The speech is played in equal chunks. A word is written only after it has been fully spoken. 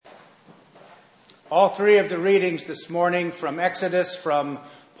All three of the readings this morning from Exodus, from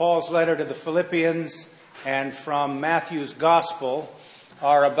Paul's letter to the Philippians, and from Matthew's Gospel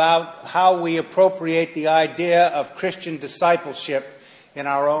are about how we appropriate the idea of Christian discipleship in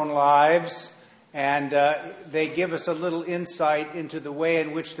our own lives. And they give us a little insight into the way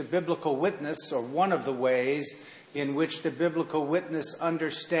in which the biblical witness, or one of the ways in which the biblical witness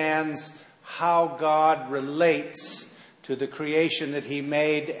understands how God relates to the creation that he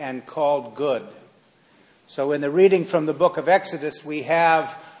made and called good. So in the reading from the book of Exodus, we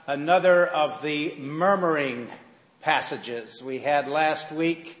have another of the murmuring passages. We had last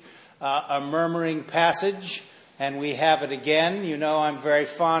week a murmuring passage, and we have it again. You know I'm very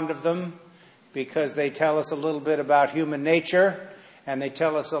fond of them because they tell us a little bit about human nature, and they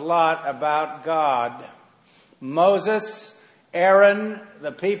tell us a lot about God. Moses, Aaron,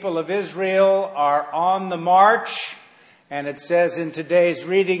 the people of Israel are on the march. And it says in today's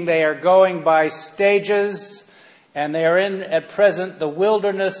reading, they are going by stages, and they are in, at present, the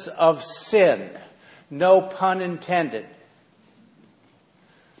wilderness of sin. No pun intended.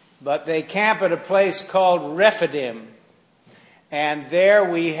 But they camp at a place called Rephidim. And there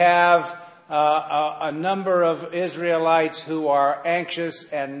we have a number of Israelites who are anxious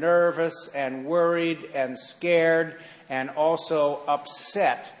and nervous and worried and scared and also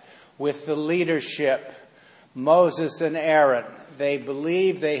upset with the leadership, Moses and Aaron. They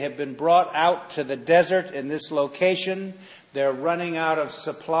believe they have been brought out to the desert in this location. They're running out of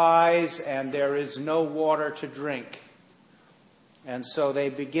supplies and there is no water to drink. And so they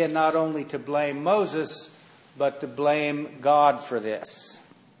begin not only to blame Moses, but to blame God for this.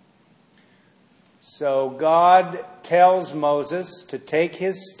 So God tells Moses to take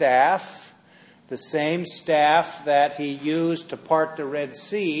his staff, the same staff that he used to part the Red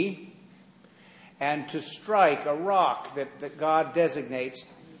Sea, and to strike a rock that God designates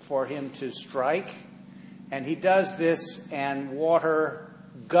for him to strike. And he does this, and water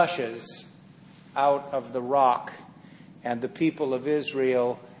gushes out of the rock, and the people of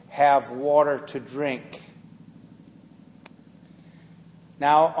Israel have water to drink.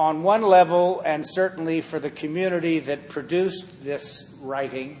 Now, on one level, and certainly for the community that produced this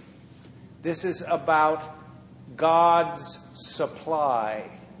writing, this is about God's supply.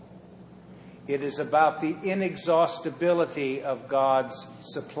 It is about the inexhaustibility of God's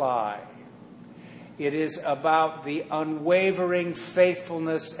supply. It is about the unwavering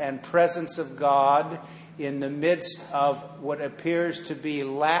faithfulness and presence of God in the midst of what appears to be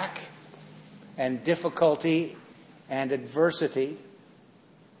lack and difficulty and adversity.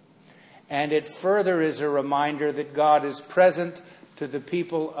 And it further is a reminder that God is present to the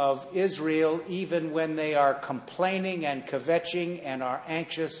people of Israel, even when they are complaining and kvetching and are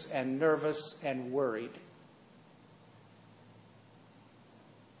anxious and nervous and worried.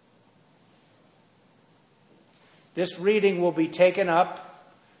 This reading will be taken up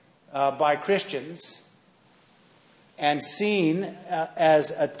by Christians and seen as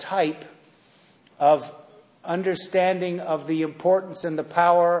a type of understanding of the importance and the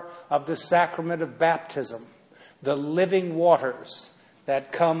power of the sacrament of baptism, the living waters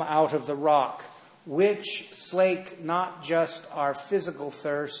that come out of the rock, which slake not just our physical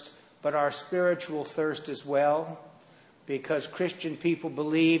thirst, but our spiritual thirst as well, because Christian people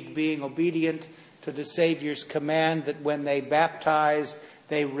believed, being obedient to the Savior's command, that when they baptized,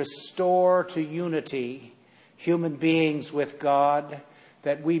 they restore to unity human beings with God,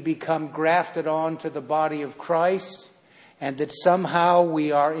 that we become grafted on to the body of Christ, and that somehow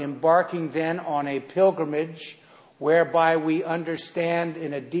we are embarking then on a pilgrimage whereby we understand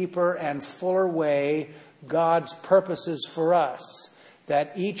in a deeper and fuller way God's purposes for us,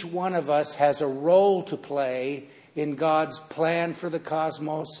 that each one of us has a role to play in God's plan for the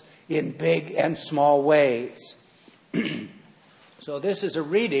cosmos in big and small ways. So this is a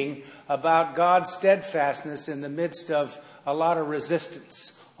reading about God's steadfastness in the midst of a lot of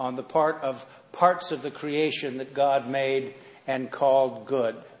resistance on the part of parts of the creation that God made and called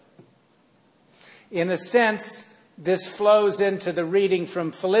good. In a sense, this flows into the reading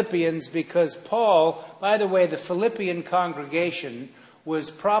from Philippians because Paul, by the way, the Philippian congregation was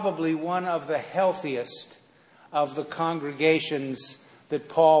probably one of the healthiest of the congregations that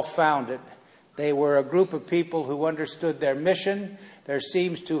Paul founded. They were a group of people who understood their mission. There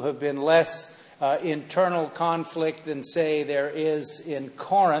seems to have been less internal conflict than, say, there is in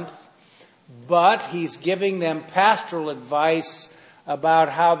Corinth. But he's giving them pastoral advice about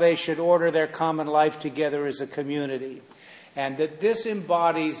how they should order their common life together as a community. And that this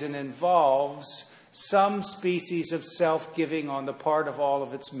embodies and involves some species of self-giving on the part of all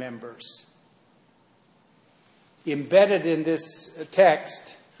of its members. Embedded in this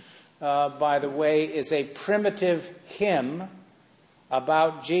text by the way, is a primitive hymn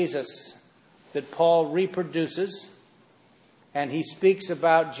about Jesus that Paul reproduces. And he speaks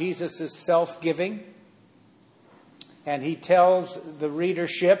about Jesus' self-giving. And he tells the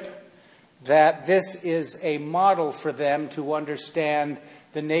readership that this is a model for them to understand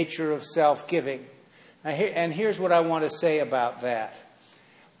the nature of self-giving. And here's what I want to say about that.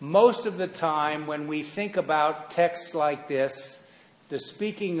 Most of the time when we think about texts like this, the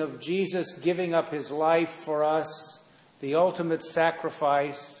speaking of Jesus giving up his life for us, the ultimate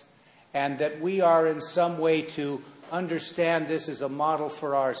sacrifice, and that we are in some way to understand this as a model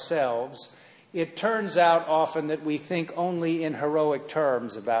for ourselves, it turns out often that we think only in heroic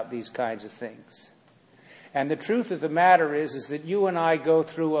terms about these kinds of things. And the truth of the matter is that you and I go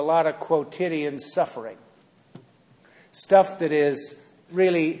through a lot of quotidian suffering. Stuff that is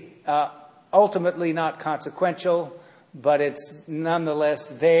really ultimately not consequential, but it's nonetheless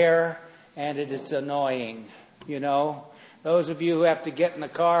there, and it is annoying, you know. Those of you who have to get in the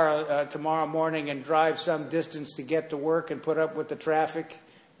car tomorrow morning and drive some distance to get to work and put up with the traffic,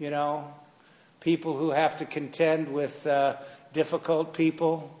 you know. People who have to contend with difficult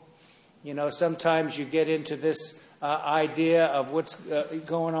people. You know, sometimes you get into this idea of what's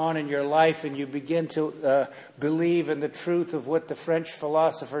going on in your life, and you begin to believe in the truth of what the French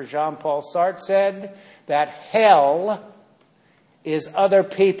philosopher Jean-Paul Sartre said, that hell is other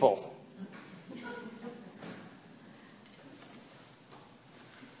people.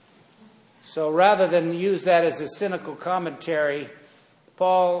 So rather than use that as a cynical commentary,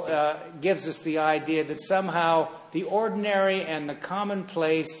 Paul gives us the idea that somehow the ordinary and the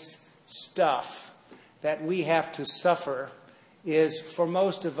commonplace stuff that we have to suffer is, for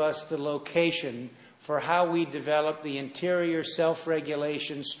most of us, the location for how we develop the interior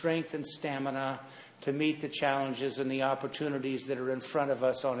self-regulation, strength, and stamina to meet the challenges and the opportunities that are in front of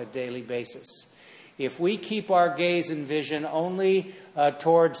us on a daily basis. If we keep our gaze and vision only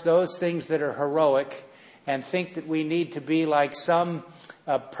towards those things that are heroic and think that we need to be like some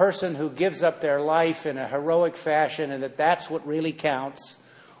person who gives up their life in a heroic fashion and that that's what really counts,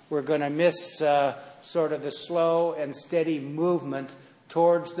 we're going to miss sort of the slow and steady movement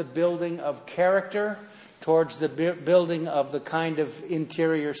towards the building of character, towards the building of the kind of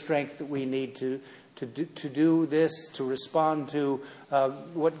interior strength that we need to do this, to respond to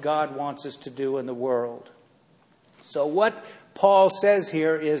what God wants us to do in the world. So what Paul says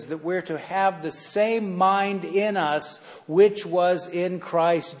here is that we're to have the same mind in us which was in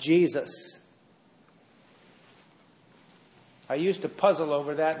Christ Jesus. I used to puzzle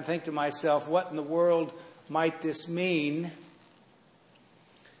over that and think to myself, what in the world might this mean?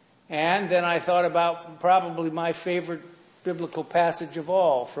 And then I thought about probably my favorite biblical passage of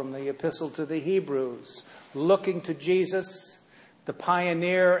all from the Epistle to the Hebrews, looking to Jesus, the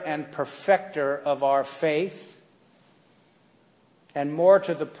pioneer and perfecter of our faith. And more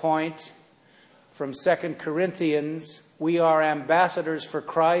to the point, from 2 Corinthians, we are ambassadors for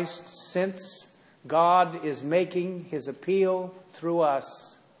Christ since God is making his appeal through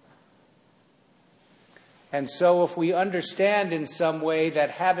us. And so if we understand in some way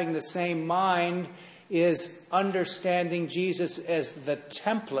that having the same mind is understanding Jesus as the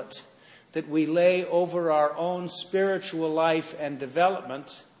template that we lay over our own spiritual life and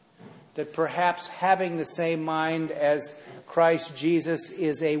development, that perhaps having the same mind as Christ Jesus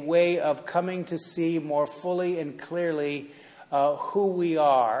is a way of coming to see more fully and clearly who we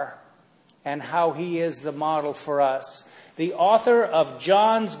are and how he is the model for us. The author of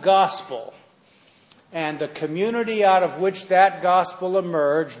John's Gospel and the community out of which that gospel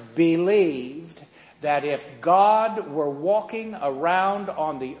emerged believed that if God were walking around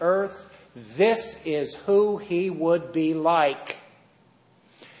on the earth, this is who he would be like.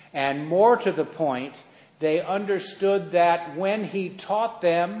 And more to the point, they understood that when he taught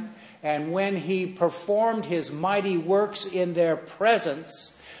them and when he performed his mighty works in their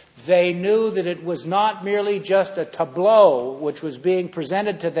presence, they knew that it was not merely just a tableau which was being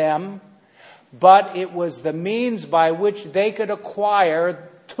presented to them, but it was the means by which they could acquire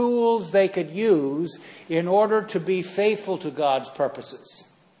tools they could use in order to be faithful to God's purposes.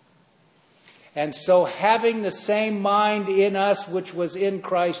 And so having the same mind in us which was in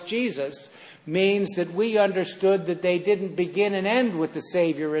Christ Jesus means that we understood that they didn't begin and end with the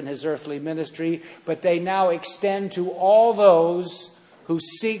Savior in his earthly ministry, but they now extend to all those who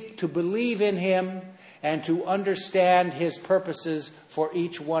seek to believe in him and to understand his purposes for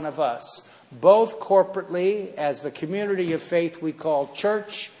each one of us, both corporately as the community of faith we call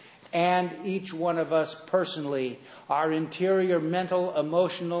church, and each one of us personally, our interior mental,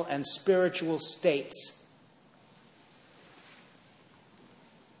 emotional, and spiritual states.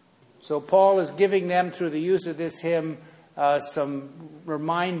 So Paul is giving them, through the use of this hymn,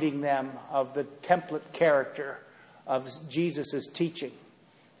 reminding them of the template character of Jesus' teaching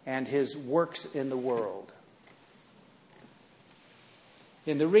and his works in the world.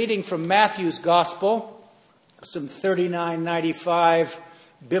 In the reading from Matthew's Gospel, some 3995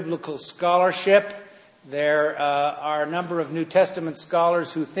 biblical scholarship, there are a number of New Testament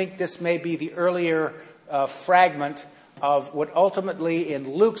scholars who think this may be the earlier fragment of what ultimately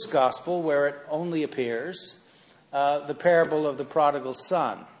in Luke's Gospel, where it only appears, the parable of the prodigal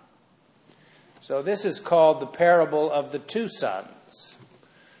son. So this is called the parable of the two sons.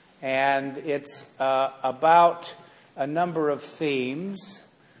 And it's about a number of themes.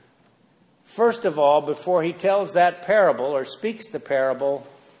 First of all, before he tells that parable or speaks the parable,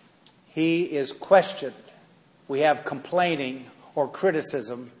 he is questioned. We have complaining or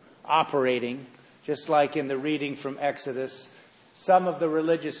criticism operating, just like in the reading from Exodus. Some of the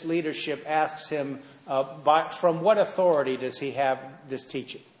religious leadership asks him, from what authority does he have this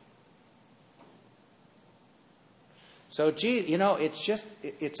teaching? So,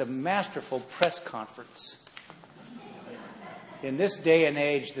 it's a masterful press conference. In this day and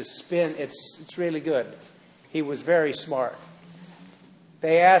age, the spin, it's really good. He was very smart.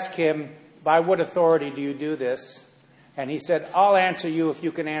 They ask him, by what authority do you do this? And he said, I'll answer you if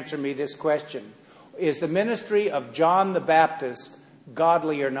you can answer me this question. Is the ministry of John the Baptist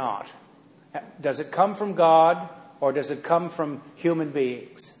godly or not? Does it come from God or does it come from human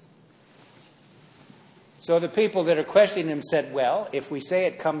beings? So the people that are questioning him said, well, if we say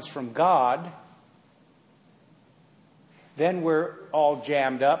it comes from God, then we're all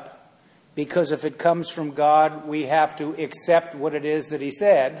jammed up, because if it comes from God, we have to accept what it is that he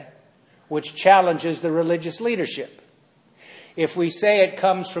said, which challenges the religious leadership. If we say it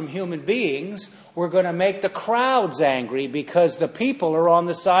comes from human beings, we're going to make the crowds angry because the people are on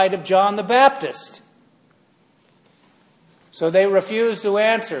the side of John the Baptist. So they refuse to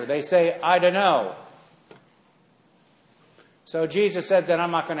answer. They say, I don't know. So Jesus said, then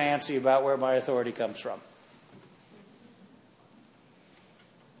I'm not going to answer you about where my authority comes from.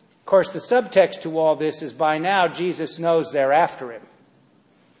 Of course, the subtext to all this is by now Jesus knows they're after him.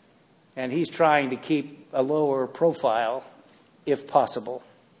 And he's trying to keep a lower profile, if possible.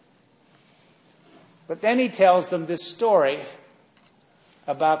 But then he tells them this story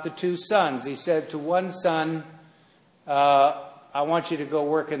about the two sons. He said to one son, I want you to go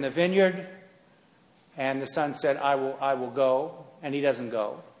work in the vineyard. And the son said, I will go. And he doesn't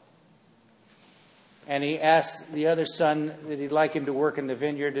go. And he asked the other son that he'd like him to work in the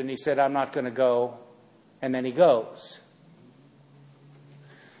vineyard. And he said, I'm not going to go. And then he goes.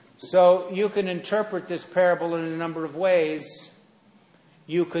 So you can interpret this parable in a number of ways.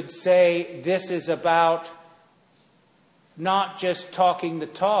 You could say this is about not just talking the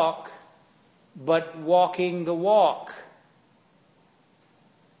talk, but walking the walk.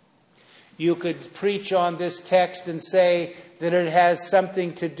 You could preach on this text and say that it has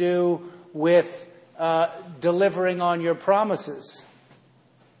something to do with delivering on your promises.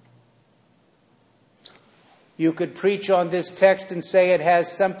 You could preach on this text and say it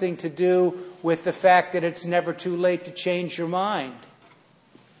has something to do with the fact that it's never too late to change your mind.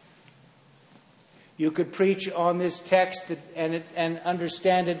 You could preach on this text and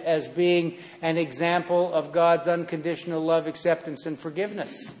understand it as being an example of God's unconditional love, acceptance, and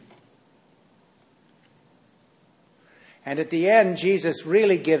forgiveness. And at the end, Jesus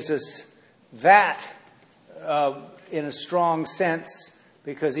really gives us that in a strong sense,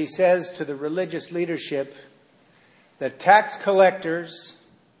 because he says to the religious leadership, the tax collectors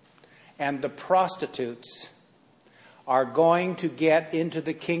and the prostitutes are going to get into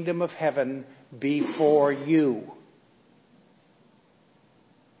the kingdom of heaven before you.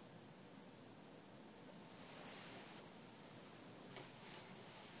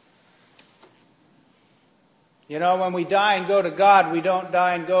 You know, when we die and go to God, we don't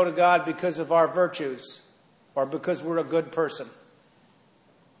die and go to God because of our virtues or because we're a good person.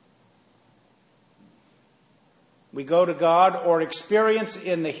 We go to God or experience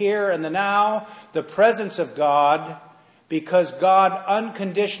in the here and the now the presence of God because God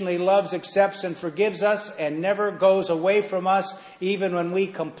unconditionally loves, accepts, and forgives us and never goes away from us even when we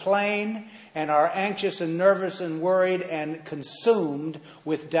complain and are anxious and nervous and worried and consumed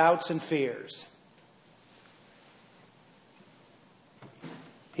with doubts and fears.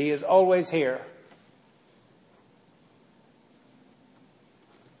 He is always here.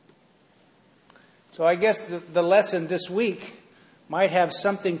 So I guess the lesson this week might have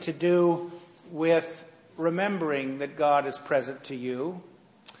something to do with remembering that God is present to you,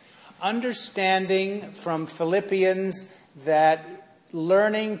 understanding from Philippians that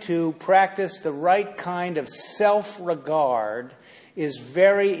learning to practice the right kind of self-regard is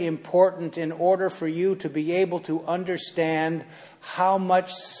very important in order for you to be able to understand how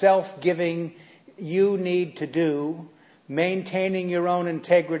much self-giving you need to do, maintaining your own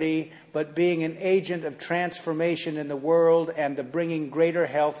integrity, but being an agent of transformation in the world and the bringing greater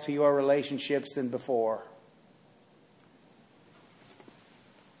health to your relationships than before.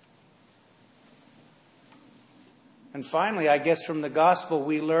 And finally, I guess from the gospel,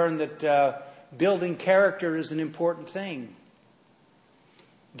 we learn that building character is an important thing.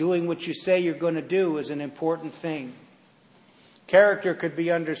 Doing what you say you're going to do is an important thing. Character could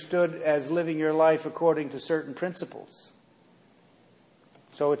be understood as living your life according to certain principles.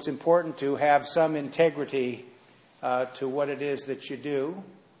 So it's important to have some integrity to what it is that you do,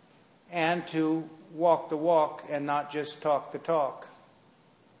 and to walk the walk and not just talk the talk.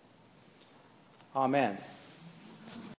 Amen.